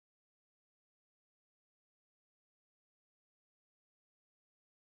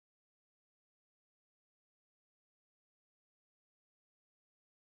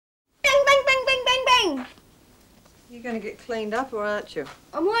doing? You're going to get cleaned up, or aren't you?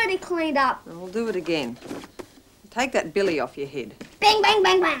 I'm already cleaned up. I'll do it again. Take that billy off your head. Bang, bang,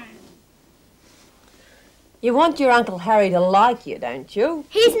 bang, bang. You want your Uncle Harry to like you, don't you?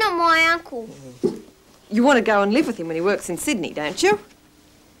 He's not my uncle. You want to go and live with him when he works in Sydney, don't you?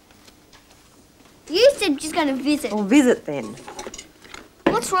 You said just going to visit. Well, visit then.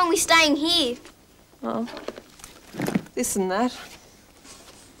 What's wrong with staying here? Oh, this and that.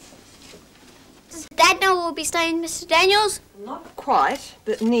 Does Dad know we'll be staying, Mr. Daniels? Not quite,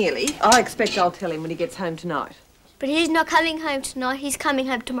 but nearly. I expect I'll tell him when he gets home tonight. But he's not coming home tonight. He's coming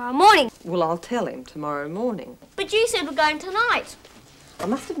home tomorrow morning. Well, I'll tell him tomorrow morning. But you said we're going tonight. I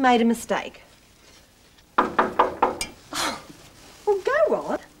must have made a mistake. Oh, well, go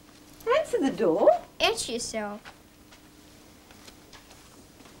on. Answer the door. Answer yourself.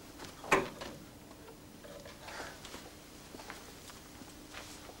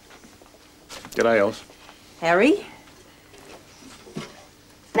 G'day, Els. Harry?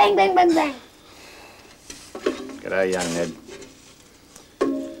 Bang, bang, bang, bang. G'day, young Ned.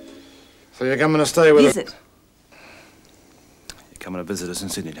 So you're coming to stay with us? Visit. You're coming to visit us in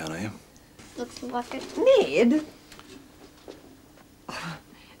Sydney Town, are you? Looks like it. Ned? Oh,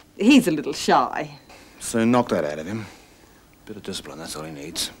 he's a little shy. Soon knock that out of him. Bit of discipline, that's all he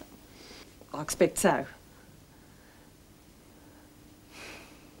needs. I expect so.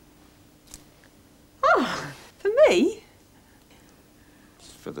 Oh, for me?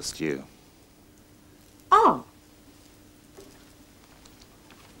 It's for the stew.